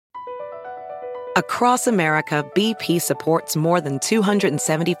Across America, BP supports more than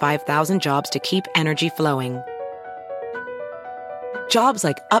 275,000 jobs to keep energy flowing. Jobs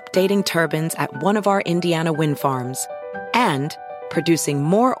like updating turbines at one of our Indiana wind farms and producing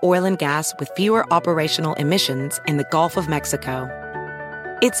more oil and gas with fewer operational emissions in the Gulf of Mexico.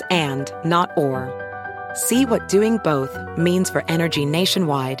 It's and, not or. See what doing both means for energy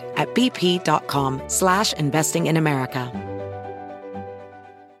nationwide at bp.com/investing in America.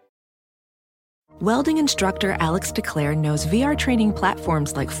 Welding instructor Alex DeClaire knows VR training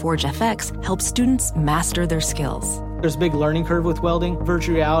platforms like Forge FX help students master their skills. There's a big learning curve with welding.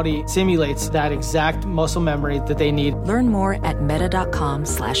 Virtual reality simulates that exact muscle memory that they need. Learn more at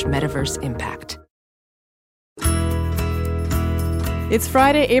meta.com/metaverseimpact. It's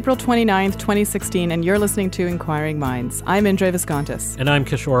Friday, April 29th, 2016, and you're listening to Inquiring Minds. I'm Indre Viscontis. And I'm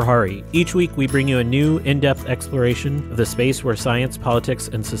Kishore Hari. Each week, we bring you a new, in-depth exploration of the space where science, politics,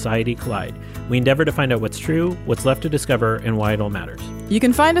 and society collide. We endeavor to find out what's true, what's left to discover, and why it all matters. You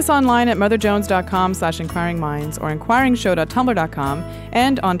can find us online at motherjones.com/inquiringminds or inquiringshow.tumblr.com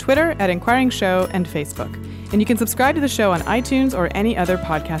and on Twitter at Inquiring Show and Facebook. And you can subscribe to the show on iTunes or any other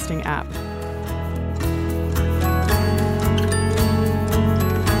podcasting app.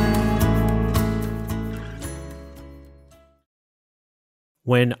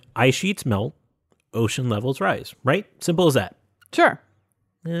 When ice sheets melt, ocean levels rise, right? Simple as that. Sure.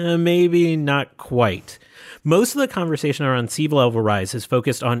 Maybe not quite. Most of the conversation around sea level rise is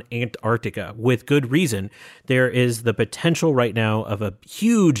focused on Antarctica, with good reason. There is the potential right now of a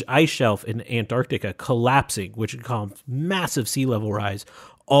huge ice shelf in Antarctica collapsing, which would cause massive sea level rise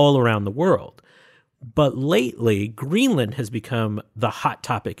all around the world. But lately, Greenland has become the hot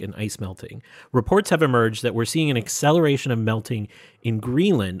topic in ice melting. Reports have emerged that we're seeing an acceleration of melting in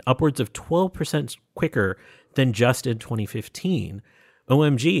Greenland, upwards of 12% quicker than just in 2015.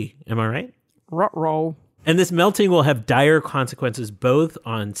 OMG, am I right? Ruh-roh. And this melting will have dire consequences both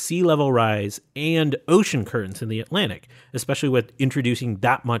on sea level rise and ocean currents in the Atlantic, especially with introducing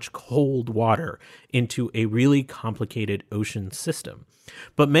that much cold water into a really complicated ocean system.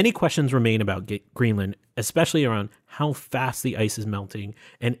 But many questions remain about Greenland, especially around how fast the ice is melting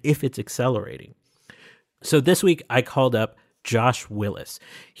and if it's accelerating. So this week I called up Josh Willis.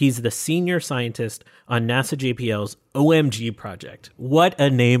 He's the senior scientist on NASA JPL's OMG project. What a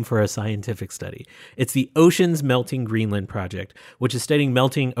name for a scientific study. It's the Oceans Melting Greenland project, which is studying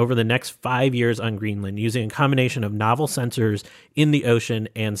melting over the next 5 years on Greenland using a combination of novel sensors in the ocean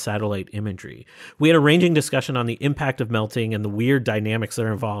and satellite imagery. We had a ranging discussion on the impact of melting and the weird dynamics that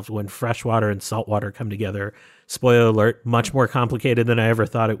are involved when fresh water and salt water come together. Spoiler alert, much more complicated than I ever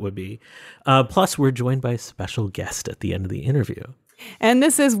thought it would be. Plus, we're joined by a special guest at the end of the interview. And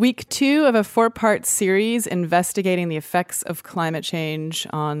this is week 2 of a 4-part series investigating the effects of climate change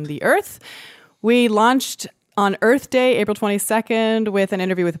on the Earth. We launched on Earth Day, April 22nd, with an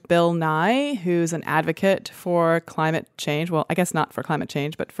interview with Bill Nye, who's an advocate for climate change. Well, I guess not for climate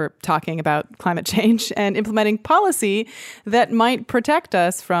change, but for talking about climate change and implementing policy that might protect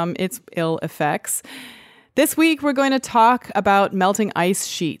us from its ill effects. This week, we're going to talk about melting ice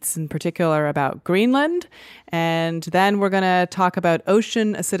sheets, in particular about Greenland. And then we're going to talk about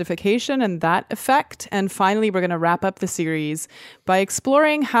ocean acidification and that effect. And finally, we're going to wrap up the series by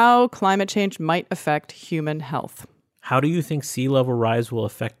exploring how climate change might affect human health. How do you think sea level rise will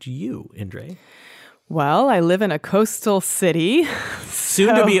affect you, Indre? Well, I live in a coastal city.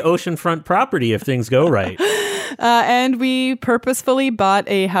 Soon to be oceanfront property if things go right. And we purposefully bought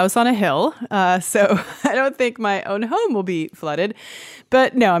a house on a hill. So I don't think my own home will be flooded.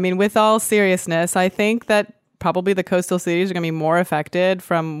 But no, I mean, with all seriousness, I think that probably the coastal cities are going to be more affected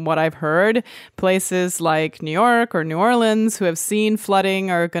from what I've heard. Places like New York or New Orleans who have seen flooding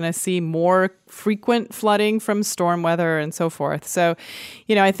are going to see more frequent flooding from storm weather and so forth. So,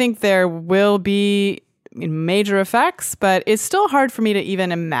 I think there will be major effects, but it's still hard for me to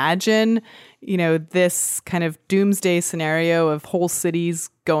even imagine, this kind of doomsday scenario of whole cities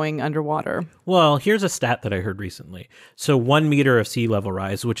going underwater. Well, here's a stat that I heard recently. So 1 meter of sea level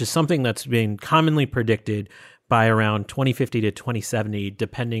rise, which is something that's been commonly predicted by around 2050 to 2070,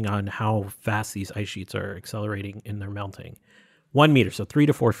 depending on how fast these ice sheets are accelerating in their melting. 1 meter, so 3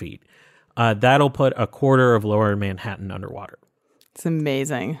 to 4 feet. That'll put a quarter of lower Manhattan underwater. It's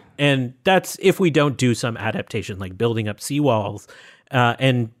amazing. And that's if we don't do some adaptation, like building up seawalls.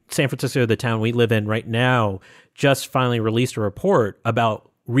 And San Francisco, the town we live in right now, just finally released a report about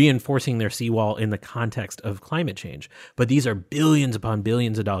reinforcing their seawall in the context of climate change. But these are billions upon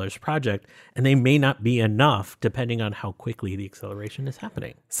billions of dollars project, and they may not be enough depending on how quickly the acceleration is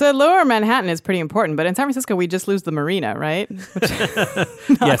happening. So Lower Manhattan is pretty important, but in San Francisco, we just lose the marina, right?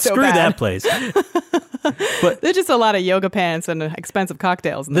 Yeah, screw that place. But there's just a lot of yoga pants and expensive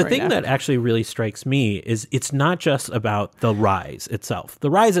cocktails in the thing that actually really strikes me is it's not just about the rise itself.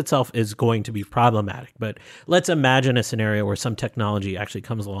 The rise itself is going to be problematic, but let's imagine a scenario where some technology actually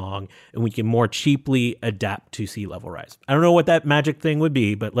comes along and we can more cheaply adapt to sea level rise. I don't know what that magic thing would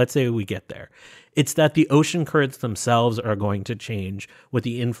be, but let's say we get there. It's that the ocean currents themselves are going to change with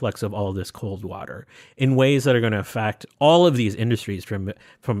the influx of all of this cold water in ways that are going to affect all of these industries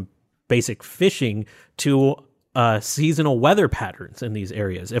from basic fishing to seasonal weather patterns in these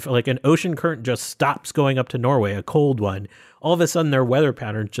areas. If like an ocean current just stops going up to Norway, a cold one, all of a sudden their weather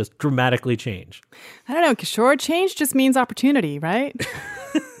patterns just dramatically change. I don't know, Kishore, change just means opportunity, right?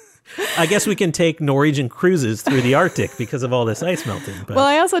 I guess we can take Norwegian cruises through the Arctic because of all this ice melting. But. Well,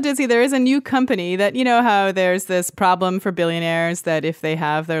 I also did see there is a new company that, you know how there's this problem for billionaires that if they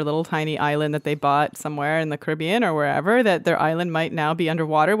have their little tiny island that they bought somewhere in the Caribbean or wherever, that their island might now be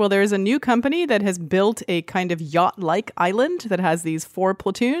underwater. Well, there is a new company that has built a kind of yacht-like island that has these 4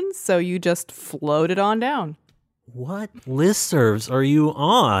 platoons. So you just float it on down. What listservs are you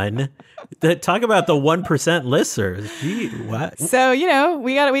on? Talk about the 1% listservs. Gee, what? So, you know,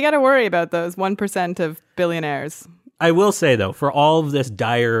 we got to worry about those 1% of billionaires. I will say, though, for all of this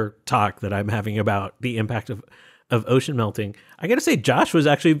dire talk that I'm having about the impact of ocean melting, I got to say Josh was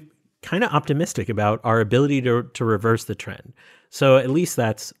actually kind of optimistic about our ability to reverse the trend. So at least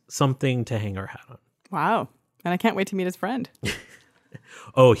that's something to hang our hat on. Wow. And I can't wait to meet his friend.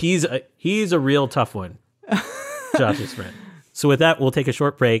 Oh, he's a real tough one. Josh's friend. So with that, we'll take a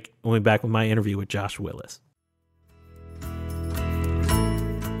short break and we'll be back with my interview with Josh Willis.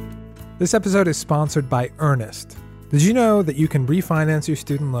 This episode is sponsored by Earnest. Did you know that you can refinance your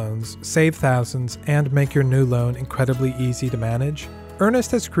student loans, save thousands, and make your new loan incredibly easy to manage?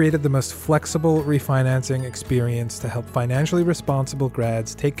 Earnest has created the most flexible refinancing experience to help financially responsible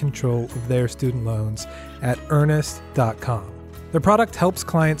grads take control of their student loans at earnest.com. Their product helps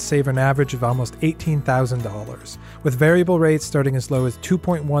clients save an average of almost $18,000. With variable rates starting as low as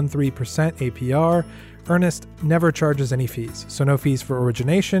 2.13% APR, Earnest never charges any fees. So no fees for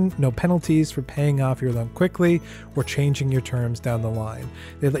origination, no penalties for paying off your loan quickly or changing your terms down the line.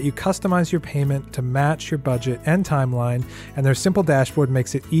 They let you customize your payment to match your budget and timeline, and their simple dashboard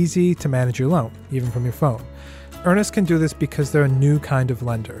makes it easy to manage your loan, even from your phone. Earnest can do this because they're a new kind of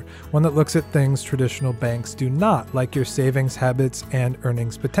lender, one that looks at things traditional banks do not, like your savings habits and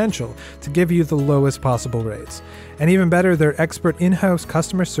earnings potential, to give you the lowest possible rates. And even better, their expert in-house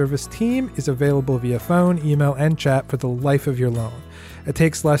customer service team is available via phone, email, and chat for the life of your loan. It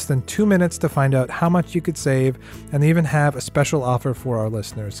takes less than 2 minutes to find out how much you could save, and they even have a special offer for our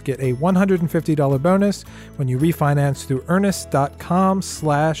listeners. Get a $150 bonus when you refinance through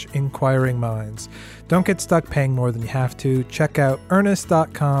earnest.com/inquiringminds. Don't get stuck paying more than you have to. Check out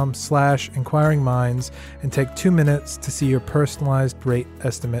earnest.com/inquiringminds and take 2 minutes to see your personalized rate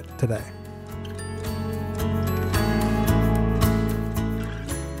estimate today.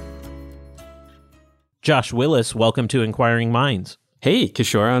 Josh Willis, welcome to Inquiring Minds. Hey,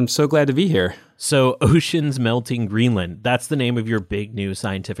 Kishore, I'm so glad to be here. So, Oceans Melting Greenland, that's the name of your big new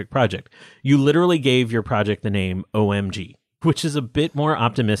scientific project. You literally gave your project the name OMG, which is a bit more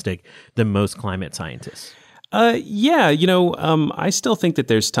optimistic than most climate scientists. I still think that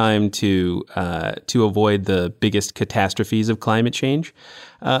there's time to avoid the biggest catastrophes of climate change.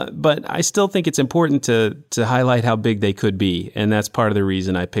 But I still think it's important to highlight how big they could be. And that's part of the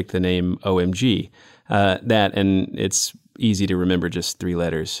reason I picked the name OMG. And it's easy to remember, just 3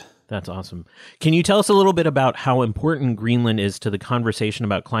 letters. That's awesome. Can you tell us a little bit about how important Greenland is to the conversation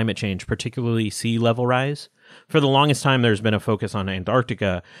about climate change, particularly sea level rise? For the longest time, there's been a focus on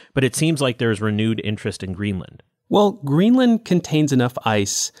Antarctica, but it seems like there's renewed interest in Greenland. Well, Greenland contains enough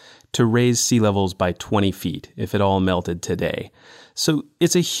ice to raise sea levels by 20 feet if it all melted today. So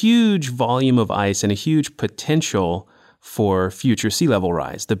it's a huge volume of ice and a huge potential for future sea level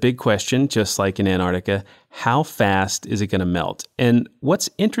rise. The big question, just like in Antarctica, how fast is it going to melt? And what's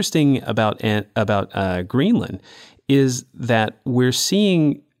interesting about Greenland is that we're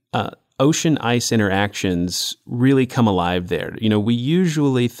seeing ocean ice interactions really come alive there. You know, we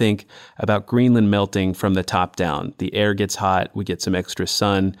usually think about Greenland melting from the top down. The air gets hot, we get some extra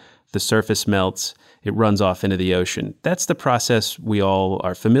sun, the surface melts, it runs off into the ocean. That's the process we all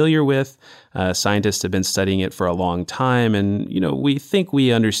are familiar with. Scientists have been studying it for a long time, and we think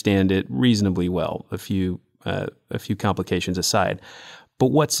we understand it reasonably well, a few complications aside. But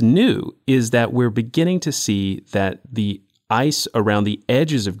what's new is that we're beginning to see that the ice around the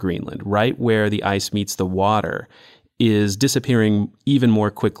edges of Greenland, right where the ice meets the water, is disappearing even more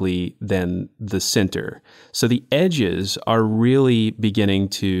quickly than the center. So the edges are really beginning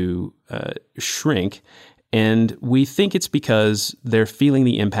to shrink, and we think it's because they're feeling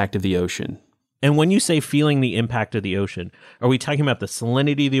the impact of the ocean. And when you say feeling the impact of the ocean, are we talking about the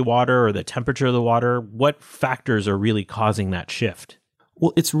salinity of the water or the temperature of the water? What factors are really causing that shift?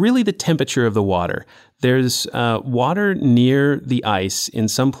 Well, it's really the temperature of the water. There's water near the ice in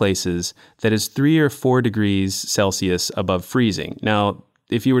some places that is 3 or 4 degrees Celsius above freezing. Now,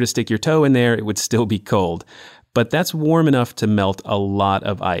 if you were to stick your toe in there, it would still be cold. But that's warm enough to melt a lot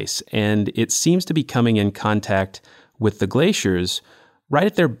of ice. And it seems to be coming in contact with the glaciers right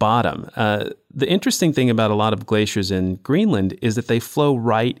at their bottom. The interesting thing about a lot of glaciers in Greenland is that they flow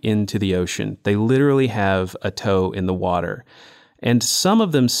right into the ocean. They literally have a toe in the water. And some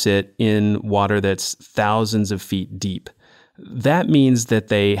of them sit in water that's thousands of feet deep. That means that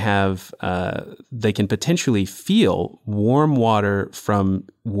they can potentially feel warm water from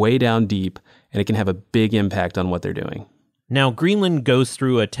way down deep, and it can have a big impact on what they're doing. Now, Greenland goes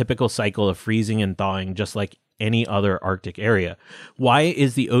through a typical cycle of freezing and thawing, just like any other Arctic area. Why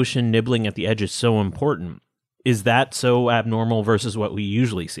is the ocean nibbling at the edges so important? Is that so abnormal versus what we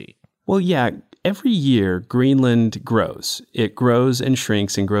usually see? Well, yeah. Every year, Greenland grows. It grows and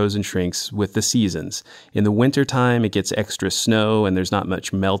shrinks and grows and shrinks with the seasons. In the wintertime, it gets extra snow and there's not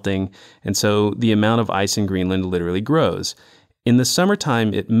much melting, and so the amount of ice in Greenland literally grows. In the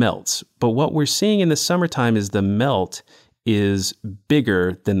summertime, it melts, but what we're seeing in the summertime is the melt is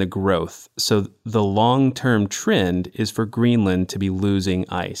bigger than the growth. So the long-term trend is for Greenland to be losing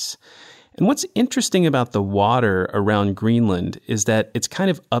ice. And what's interesting about the water around Greenland is that it's kind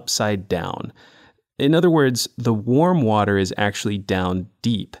of upside down. In other words, the warm water is actually down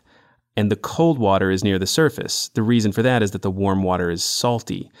deep, and the cold water is near the surface. The reason for that is that the warm water is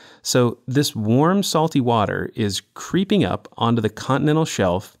salty. So this warm, salty water is creeping up onto the continental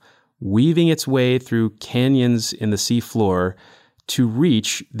shelf, weaving its way through canyons in the seafloor to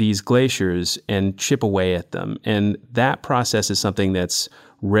reach these glaciers and chip away at them. And that process is something that's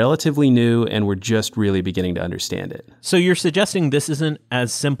relatively new, and we're just really beginning to understand it. So you're suggesting this isn't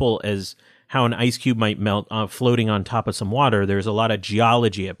as simple as how an ice cube might melt floating on top of some water. There's a lot of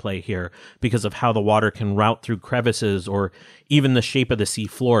geology at play here because of how the water can route through crevices, or even the shape of the sea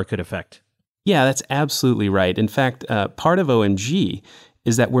floor could affect. Yeah, that's absolutely right. In fact, part of OMG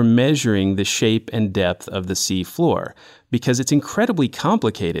is that we're measuring the shape and depth of the sea floor because it's incredibly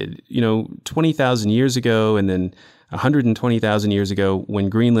complicated. 20,000 years ago and then 120,000 years ago, when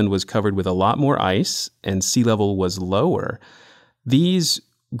Greenland was covered with a lot more ice and sea level was lower, these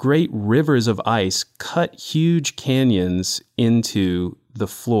great rivers of ice cut huge canyons into the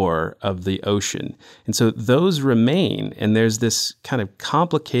floor of the ocean. And so those remain, and there's this kind of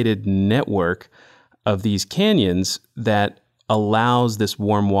complicated network of these canyons that allows this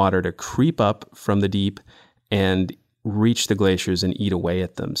warm water to creep up from the deep and reach the glaciers and eat away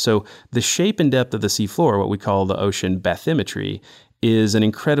at them. So the shape and depth of the seafloor, what we call the ocean bathymetry, is an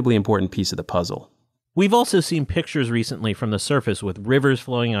incredibly important piece of the puzzle. We've also seen pictures recently from the surface with rivers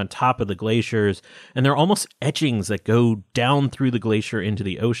flowing on top of the glaciers, and they're almost etchings that go down through the glacier into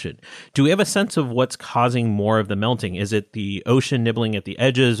the ocean. Do we have a sense of what's causing more of the melting? Is it the ocean nibbling at the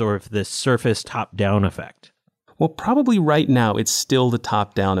edges, or if this surface top-down effect? Well, probably right now it's still the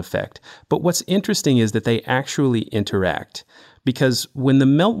top-down effect. But what's interesting is that they actually interact. Because when the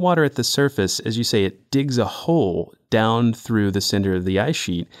meltwater at the surface, as you say, it digs a hole down through the center of the ice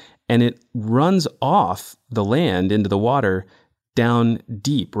sheet, and it runs off the land into the water down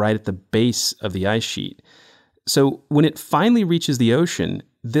deep, right at the base of the ice sheet. So when it finally reaches the ocean,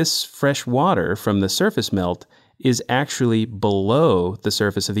 this fresh water from the surface melt is actually below the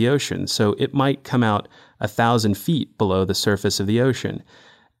surface of the ocean. So it might come out 1,000 feet below the surface of the ocean.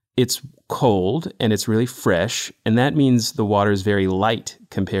 It's cold and it's really fresh, and that means the water is very light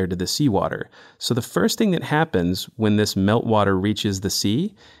compared to the seawater. So the first thing that happens when this meltwater reaches the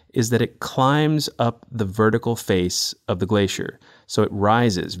sea is that it climbs up the vertical face of the glacier. So it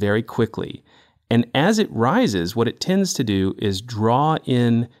rises very quickly. And as it rises, what it tends to do is draw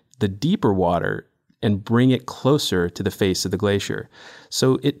in the deeper water and bring it closer to the face of the glacier.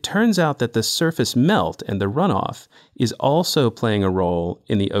 So it turns out that the surface melt and the runoff is also playing a role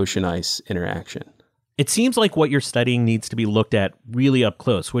in the ocean ice interaction. It seems like what you're studying needs to be looked at really up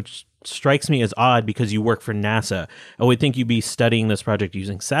close, which strikes me as odd because you work for NASA. I would think you'd be studying this project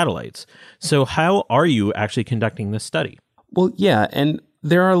using satellites. So how are you actually conducting this study? Well, yeah, and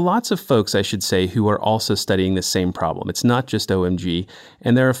there are lots of folks, I should say, who are also studying the same problem. It's not just OMG.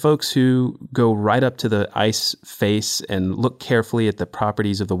 And there are folks who go right up to the ice face and look carefully at the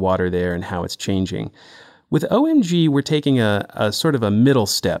properties of the water there and how it's changing. With OMG, we're taking a sort of a middle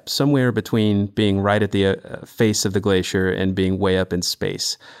step, somewhere between being right at the face of the glacier and being way up in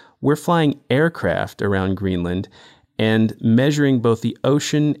space. We're flying aircraft around Greenland and measuring both the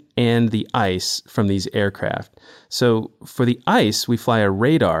ocean and the ice from these aircraft. So for the ice, we fly a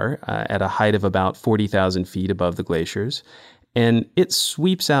radar at a height of about 40,000 feet above the glaciers, and it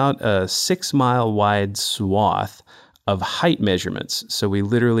sweeps out a 6-mile wide swath of height measurements. So we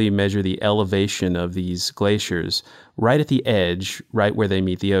literally measure the elevation of these glaciers right at the edge, right where they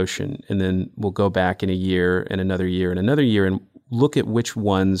meet the ocean. And then we'll go back in a year and another year and another year and look at which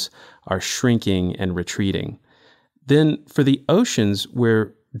ones are shrinking and retreating. Then for the oceans,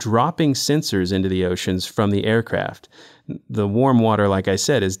 we're dropping sensors into the oceans from the aircraft. The warm water, like I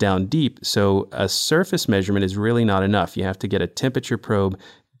said, is down deep, so a surface measurement is really not enough. You have to get a temperature probe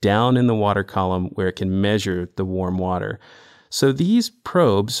down in the water column where it can measure the warm water. So these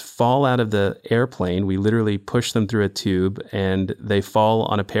probes fall out of the airplane. We literally push them through a tube, and they fall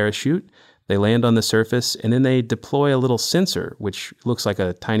on a parachute. They land on the surface, and then they deploy a little sensor, which looks like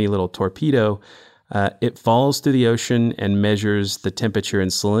a tiny little torpedo. It falls through the ocean and measures the temperature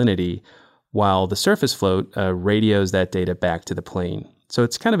and salinity, while the surface float radios that data back to the plane. So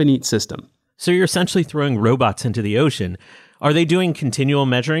it's kind of a neat system. So you're essentially throwing robots into the ocean. Are they doing continual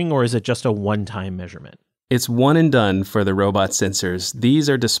measuring, or is it just a one-time measurement? It's one and done for the robot sensors. These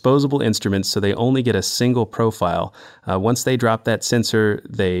are disposable instruments, so they only get a single profile. Once they drop that sensor,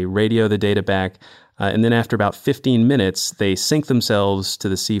 they radio the data back. And then after about 15 minutes, they sink themselves to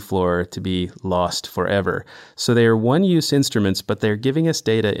the seafloor to be lost forever. So they are one-use instruments, but they're giving us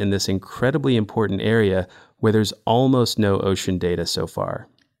data in this incredibly important area where there's almost no ocean data so far.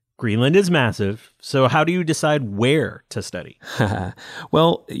 Greenland is massive, so how do you decide where to study?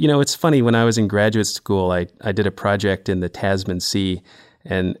 Well, it's funny. When I was in graduate school, I did a project in the Tasman Sea.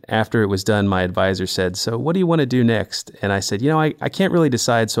 And after it was done, my advisor said, "So what do you want to do next?" And I said, I can't really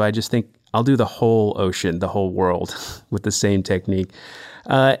decide, so I just think I'll do the whole ocean, the whole world with the same technique.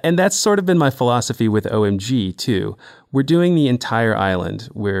 And that's sort of been my philosophy with OMG, too. We're doing the entire island,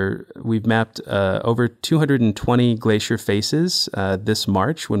 where we've mapped over 220 glacier faces this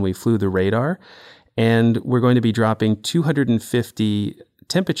March when we flew the radar. And we're going to be dropping 250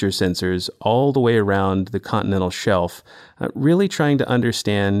 temperature sensors all the way around the continental shelf, really trying to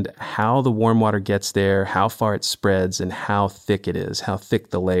understand how the warm water gets there, how far it spreads, and how thick it is, how thick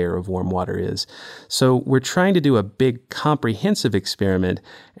the layer of warm water is. So we're trying to do a big comprehensive experiment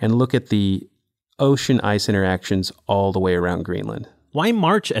and look at the ocean-ice interactions all the way around Greenland. Why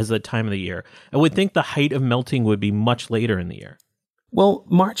March as the time of the year? I would think the height of melting would be much later in the year. Well,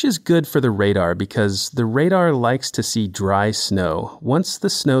 March is good for the radar because the radar likes to see dry snow. Once the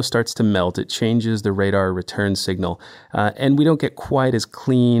snow starts to melt, it changes the radar return signal, and we don't get quite as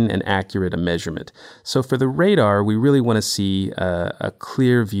clean and accurate a measurement. So for the radar, we really want to see a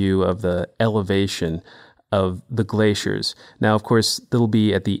clear view of the elevation of the glaciers. Now, of course, they'll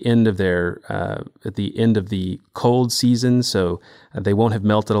be at the end of the cold season, so they won't have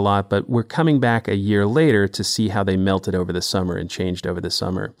melted a lot, but we're coming back a year later to see how they melted over the summer and changed over the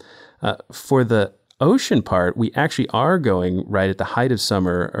summer. For the ocean part, we actually are going right at the height of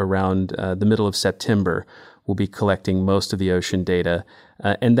summer around the middle of September. We'll be collecting most of the ocean data,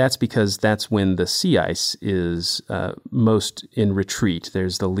 and that's because that's when the sea ice is most in retreat.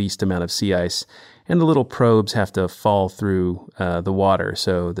 There's the least amount of sea ice, and the little probes have to fall through the water,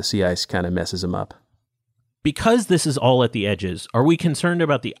 so the sea ice kind of messes them up. Because this is all at the edges, are we concerned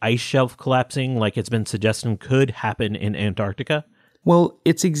about the ice shelf collapsing like it's been suggested could happen in Antarctica? Well,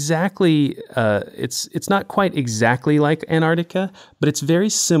 it's exactly, it's not quite exactly like Antarctica, but it's very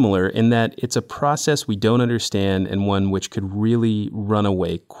similar in that it's a process we don't understand and one which could really run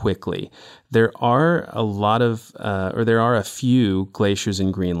away quickly. There are a few glaciers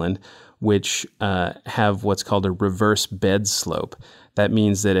in Greenland which have what's called a reverse bed slope. That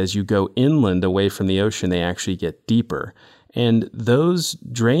means that as you go inland away from the ocean, they actually get deeper. And those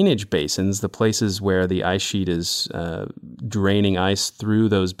drainage basins, the places where the ice sheet is draining ice through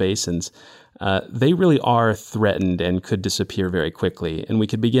those basins, they really are threatened and could disappear very quickly. And we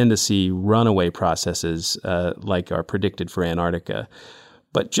could begin to see runaway processes like are predicted for Antarctica.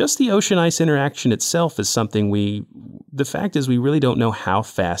 But just the ocean-ice interaction itself is something the fact is we really don't know how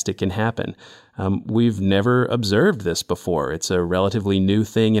fast it can happen. We've never observed this before. It's a relatively new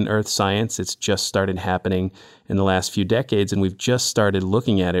thing in Earth science. It's just started happening in the last few decades, and we've just started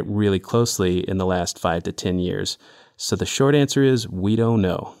looking at it really closely in the last 5 to 10 years. So the short answer is we don't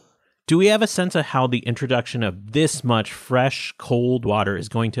know. Do we have a sense of how the introduction of this much fresh, cold water is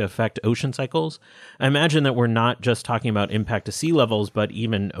going to affect ocean cycles? I imagine that we're not just talking about impact to sea levels, but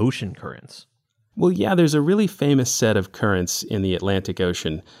even ocean currents. Well, yeah, there's a really famous set of currents in the Atlantic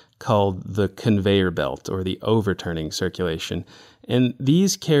Ocean called the conveyor belt or the overturning circulation. And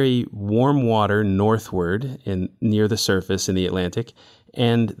these carry warm water northward near the surface in the Atlantic,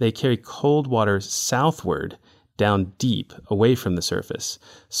 and they carry cold water southward down deep away from the surface.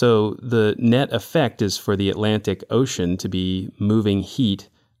 So the net effect is for the Atlantic Ocean to be moving heat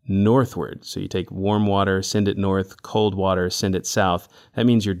northward. So you take warm water, send it north, cold water, send it south. That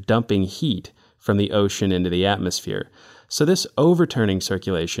means you're dumping heat from the ocean into the atmosphere. So this overturning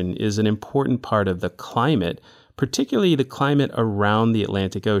circulation is an important part of the climate, particularly the climate around the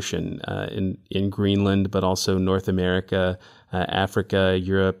Atlantic Ocean, in Greenland, but also North America, Africa,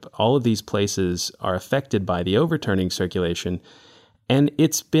 Europe. All of these places are affected by the overturning circulation. And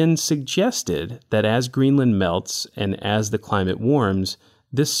it's been suggested that as Greenland melts and as the climate warms,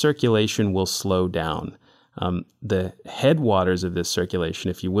 this circulation will slow down. The headwaters of this circulation,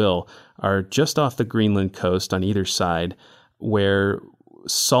 if you will, are just off the Greenland coast on either side, where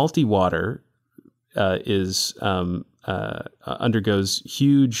salty water undergoes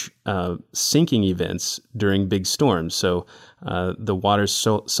huge sinking events during big storms. So the water's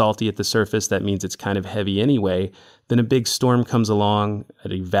so salty at the surface, that means it's kind of heavy anyway. Then a big storm comes along,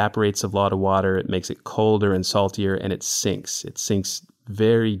 it evaporates a lot of water, it makes it colder and saltier, and it sinks. It sinks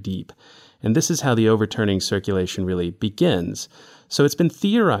very deep. And this is how the overturning circulation really begins. So it's been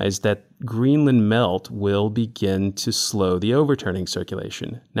theorized that Greenland melt will begin to slow the overturning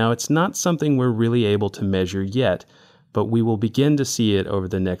circulation. Now, it's not something we're really able to measure yet, but we will begin to see it over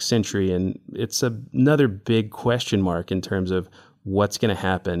the next century. And it's another big question mark in terms of what's going to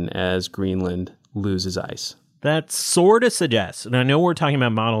happen as Greenland loses ice. That sort of suggests, and I know we're talking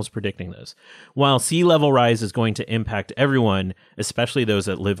about models predicting this, while sea level rise is going to impact everyone, especially those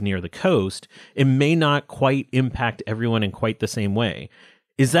that live near the coast, it may not quite impact everyone in quite the same way.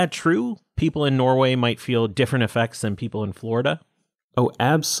 Is that true? People in Norway might feel different effects than people in Florida? Oh,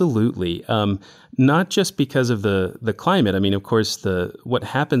 absolutely. Not just because of the climate. I mean, of course, what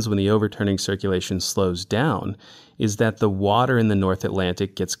happens when the overturning circulation slows down is that the water in the North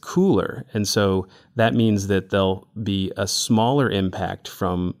Atlantic gets cooler. And so that means that there'll be a smaller impact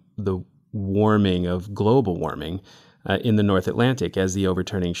from the warming of global warming in the North Atlantic as the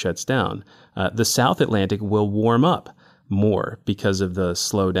overturning shuts down. The South Atlantic will warm up more because of the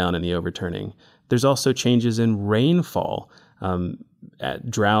slowdown in the overturning. There's also changes in rainfall.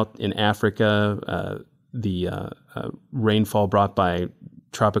 Drought in Africa, the rainfall brought by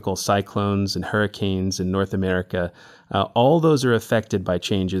tropical cyclones and hurricanes in North America, all those are affected by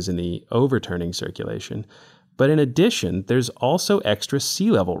changes in the overturning circulation. But in addition, there's also extra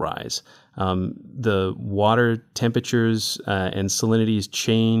sea level rise. The water temperatures and salinities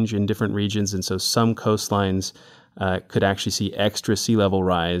change in different regions, and so some coastlines could actually see extra sea level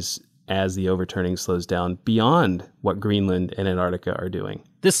rise as the overturning slows down beyond what Greenland and Antarctica are doing.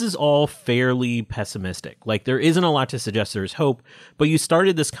 This is all fairly pessimistic. Like, there isn't a lot to suggest there's hope, but you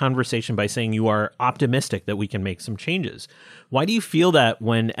started this conversation by saying you are optimistic that we can make some changes. Why do you feel that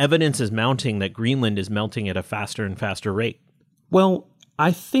when evidence is mounting that Greenland is melting at a faster and faster rate? Well,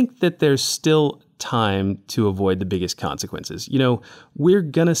 I think that there's still time to avoid the biggest consequences. You know, we're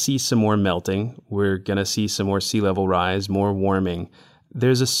going to see some more melting. We're going to see some more sea level rise, more warming.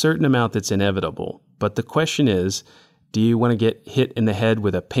 There's a certain amount that's inevitable. But the question is, do you want to get hit in the head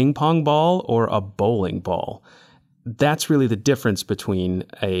with a ping pong ball or a bowling ball? That's really the difference between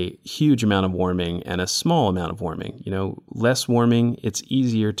a huge amount of warming and a small amount of warming. You know, less warming, it's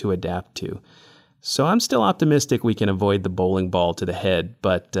easier to adapt to. So I'm still optimistic we can avoid the bowling ball to the head,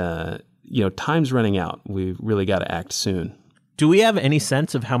 but, time's running out. We've really got to act soon. Do we have any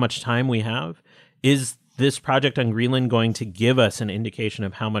sense of how much time we have? Is this project on Greenland going to give us an indication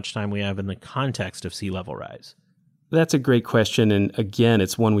of how much time we have in the context of sea level rise? That's a great question. And again,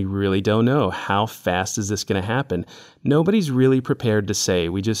 it's one we really don't know. How fast is this going to happen? Nobody's really prepared to say.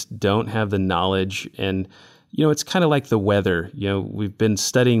 We just don't have the knowledge. And, it's kind of like the weather. We've been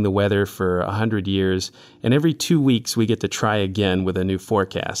studying the weather for 100 years, and every 2 weeks we get to try again with a new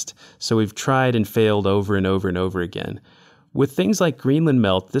forecast. So we've tried and failed over and over and over again. With things like Greenland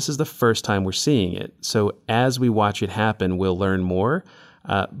melt, this is the first time we're seeing it. So as we watch it happen, we'll learn more.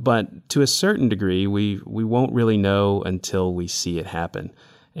 But to a certain degree, we won't really know until we see it happen.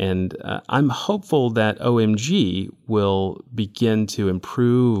 And I'm hopeful that OMG will begin to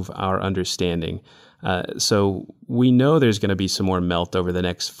improve our understanding. So we know there's going to be some more melt over the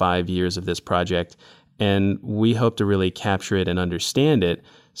next 5 years of this project. And we hope to really capture it and understand it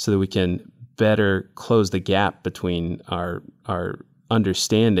so that we can better close the gap between our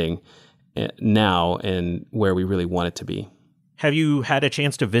understanding now and where we really want it to be. Have you had a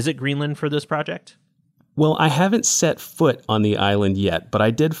chance to visit Greenland for this project? Well, I haven't set foot on the island yet, but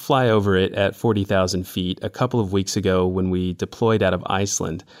I did fly over it at 40,000 feet a couple of weeks ago when we deployed out of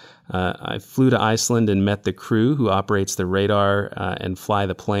Iceland. I flew to Iceland and met the crew who operates the radar and fly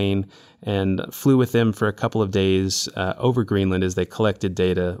the plane, and flew with them for a couple of days over Greenland as they collected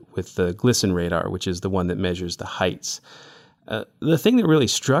data with the GLISTEN radar, which is the one that measures the heights. The thing that really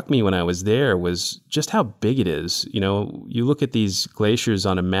struck me when I was there was just how big it is. You know, you look at these glaciers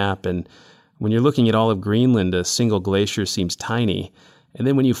on a map, and when you're looking at all of Greenland, a single glacier seems tiny. And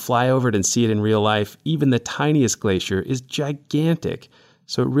then when you fly over it and see it in real life, even the tiniest glacier is gigantic.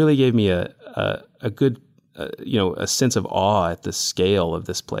 So it really gave me a good, a sense of awe at the scale of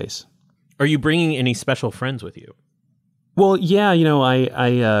this place. Are you bringing any special friends with you? Well, yeah,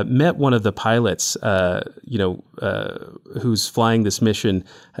 I met one of the pilots, who's flying this mission.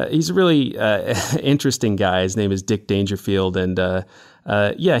 He's a really interesting guy. His name is Dick Dangerfield, and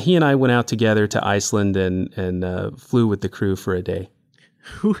he and I went out together to Iceland and flew with the crew for a day.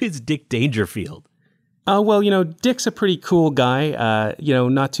 Who is Dick Dangerfield? Dick's a pretty cool guy.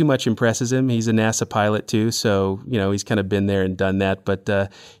 Not too much impresses him. He's a NASA pilot too, so he's kind of been there and done that.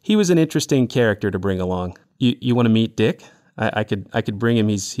 But he was an interesting character to bring along. You want to meet Dick? I could bring him.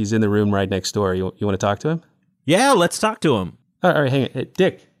 He's in the room right next door. You want to talk to him? Yeah, let's talk to him. All right, hang on. Hey,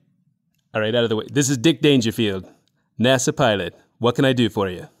 Dick. All right, out of the way. This is Dick Dangerfield, NASA pilot. What can I do for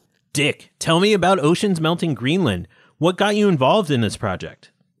you? Dick, tell me about oceans melting Greenland. What got you involved in this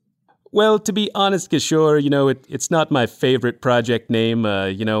project? Well, to be honest, Kishore, it's not my favorite project name.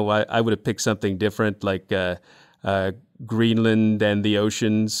 I would have picked something different, like Greenland and the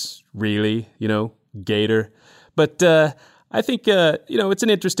oceans, really, Gator. But I think, it's an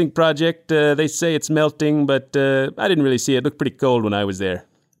interesting project. They say it's melting, but I didn't really see it. It looked pretty cold when I was there.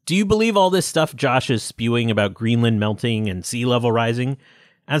 Do you believe all this stuff Josh is spewing about Greenland melting and sea level rising?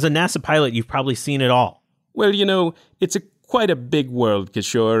 As a NASA pilot, you've probably seen it all. Well, it's quite a big world,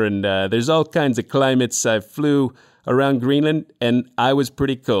 Kishore, and there's all kinds of climates. I flew around Greenland, and I was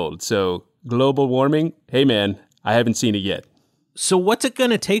pretty cold. So global warming, hey man, I haven't seen it yet. So what's it going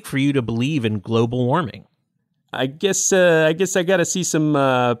to take for you to believe in global warming? I guess I got to see some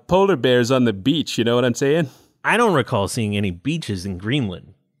polar bears on the beach, you know what I'm saying? I don't recall seeing any beaches in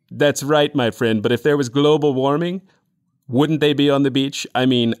Greenland. That's right, my friend, but if there was global warming, wouldn't they be on the beach? I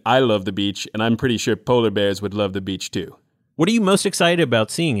mean, I love the beach, and I'm pretty sure polar bears would love the beach too. What are you most excited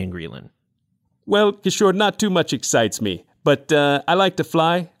about seeing in Greenland? Well, Kishore, not too much excites me, but I like to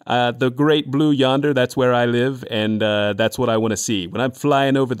fly. The great blue yonder, that's where I live, and that's what I want to see. When I'm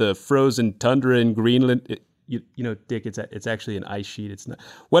flying over the frozen tundra in Greenland, Dick, it's actually an ice sheet. It's not.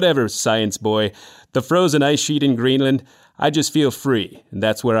 Whatever, science boy. The frozen ice sheet in Greenland, I just feel free, and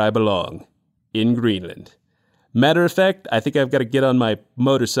that's where I belong, in Greenland. Matter of fact, I think I've got to get on my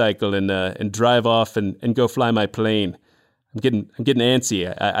motorcycle and drive off and go fly my plane. I'm getting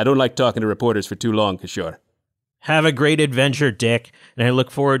antsy. I don't like talking to reporters for too long, Kishore. Have a great adventure, Dick, and I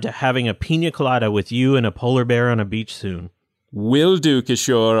look forward to having a pina colada with you and a polar bear on a beach soon. Will do,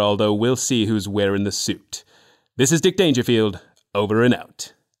 Kishore, although we'll see who's wearing the suit. This is Dick Dangerfield, over and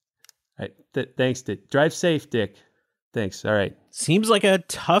out. All right, thanks, Dick. Drive safe, Dick. Thanks, all right. Seems like a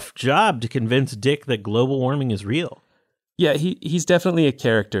tough job to convince Dick that global warming is real. Yeah, he's definitely a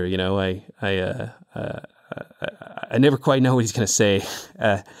character, I never quite know what he's going to say.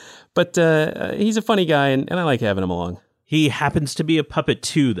 But he's a funny guy, and I like having him along. He happens to be a puppet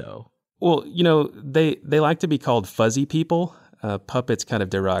too, though. Well, they like to be called fuzzy people. Puppet's kind of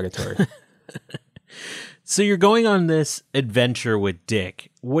derogatory. So you're going on this adventure with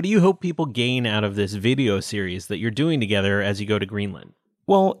Dick. What do you hope people gain out of this video series that you're doing together as you go to Greenland?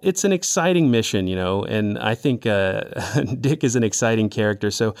 Well, it's an exciting mission, and I think Dick is an exciting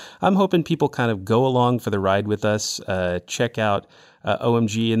character. So I'm hoping people kind of go along for the ride with us, check out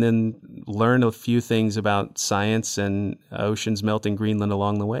OMG, and then learn a few things about science and oceans melting Greenland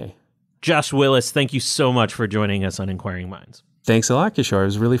along the way. Josh Willis, thank you so much for joining us on Inquiring Minds. Thanks a lot, Kishore. It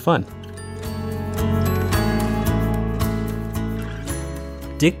was really fun.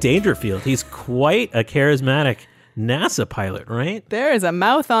 Dick Dangerfield, he's quite a charismatic NASA pilot, right? There is a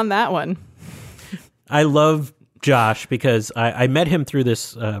mouth on that one. I love Josh because I met him through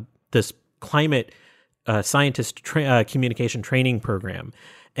this climate scientist communication training program,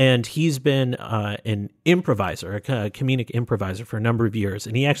 and he's been an improviser, a comedic improviser for a number of years,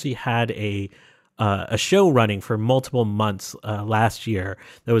 and he actually had a a show running for multiple months last year.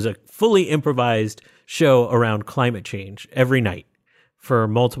 There was a fully improvised show around climate change every night for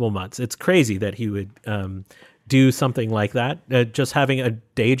multiple months. It's crazy that he would do something like that. Just having a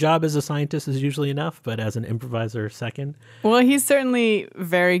day job as a scientist is usually enough, but as an improviser second. Well, he's certainly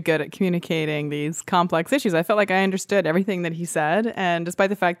very good at communicating these complex issues. I felt like I understood everything that he said, and despite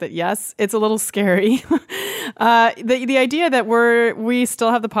the fact that, yes, it's a little scary, the idea that we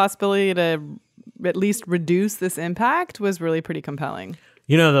still have the possibility to at least reduce this impact was really pretty compelling.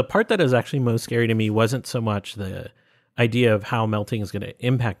 You know, the part that is actually most scary to me wasn't so much the idea of how melting is going to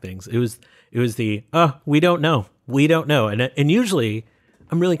impact things. It was the, we don't know. And usually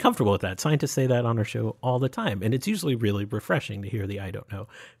I'm really comfortable with that. Scientists say that on our show all the time. And it's usually really refreshing to hear the I don't know.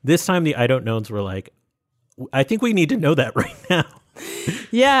 This time the I don't knows were like, I think we need to know that right now.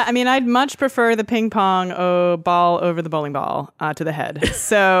 Yeah, I mean, I'd much prefer the ping pong ball over the bowling ball to the head.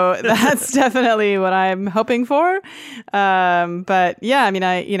 So that's definitely what I'm hoping for. But yeah, I mean,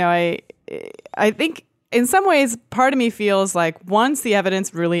 I think in some ways, part of me feels like once the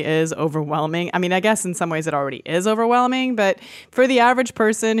evidence really is overwhelming, I mean, I guess in some ways it already is overwhelming, but for the average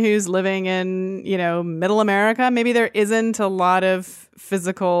person who's living in, middle America, maybe there isn't a lot of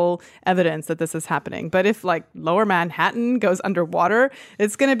physical evidence that this is happening. But if like lower Manhattan goes underwater,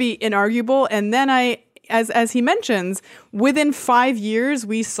 it's going to be inarguable. And then as he mentions, within 5 years,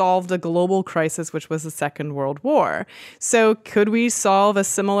 we solved a global crisis, which was the Second World War. So could we solve a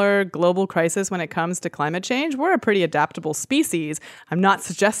similar global crisis when it comes to climate change? We're a pretty adaptable species. I'm not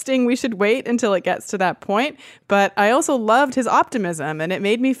suggesting we should wait until it gets to that point, but I also loved his optimism, and it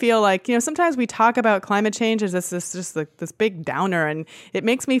made me feel like, sometimes we talk about climate change as this big downer, and it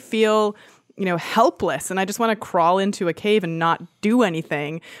makes me feel helpless, and I just want to crawl into a cave and not do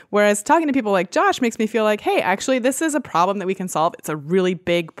anything. Whereas talking to people like Josh makes me feel like, hey, actually, this is a problem that we can solve. It's a really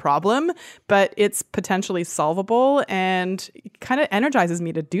big problem, but it's potentially solvable, and kind of energizes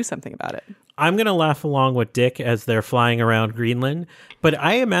me to do something about it. I'm going to laugh along with Dick as they're flying around Greenland, but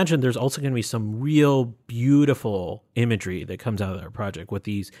I imagine there's also going to be some real beautiful imagery that comes out of their project with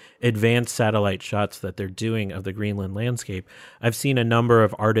these advanced satellite shots that they're doing of the Greenland landscape. I've seen a number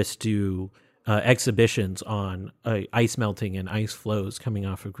of artists do exhibitions on ice melting and ice flows coming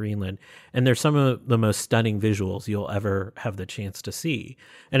off of Greenland, and they're some of the most stunning visuals you'll ever have the chance to see.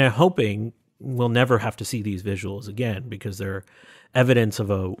 And I'm hoping we'll never have to see these visuals again because they're evidence of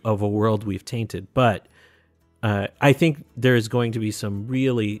a world we've tainted. But I think there's going to be some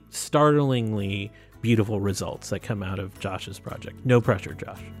really startlingly beautiful results that come out of Josh's project. No pressure,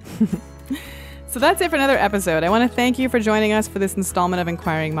 Josh. So that's it for another episode. I want to thank you for joining us for this installment of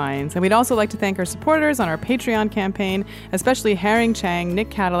Inquiring Minds. And we'd also like to thank our supporters on our Patreon campaign, especially Herring Chang,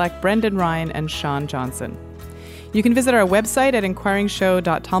 Nick Cadillac, Brendan Ryan, and Sean Johnson. You can visit our website at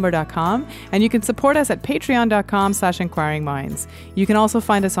inquiringshow.tumblr.com, and you can support us at patreon.com/inquiringminds. You can also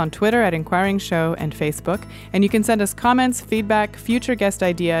find us on Twitter at Inquiring Show and Facebook, and you can send us comments, feedback, future guest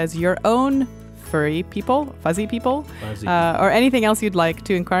ideas, your own fuzzy people, or anything else you'd like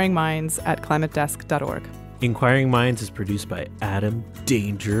to inquiringminds@climatedesk.org. Inquiring Minds is produced by Adam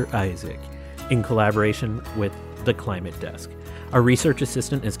Danger Isaac in collaboration with the Climate Desk. Our research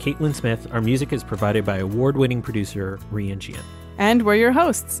assistant is Caitlin Smith. Our music is provided by award-winning producer Rian Jian. And we're your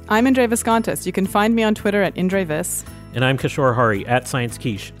hosts. I'm Indre Viscontas. You can find me on Twitter at IndreVis. And I'm Kishore Hari at Science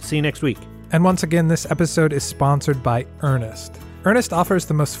Quiche. See you next week. And once again, this episode is sponsored by Earnest. Earnest offers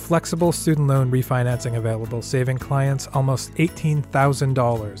the most flexible student loan refinancing available, saving clients almost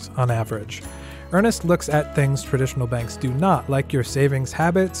 $18,000 on average. Earnest looks at things traditional banks do not, like your savings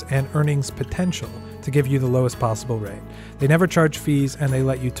habits and earnings potential, to give you the lowest possible rate. They never charge fees, and they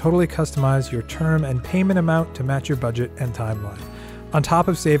let you totally customize your term and payment amount to match your budget and timeline. On top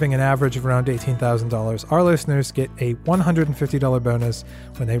of saving an average of around $18,000, our listeners get a $150 bonus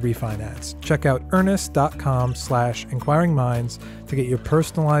when they refinance. Check out earnest.com/inquiringminds to get your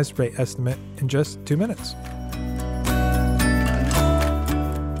personalized rate estimate in just 2 minutes.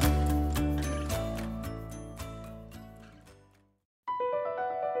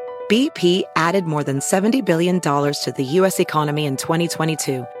 BP added more than $70 billion to the U.S. economy in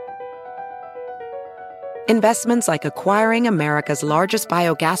 2022. Investments like acquiring America's largest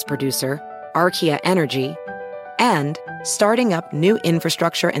biogas producer, Archaea Energy, and starting up new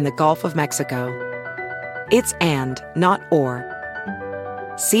infrastructure in the Gulf of Mexico. It's and, not or.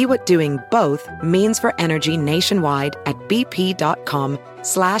 See what doing both means for energy nationwide at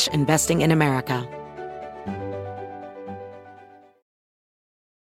bp.com/investing in America.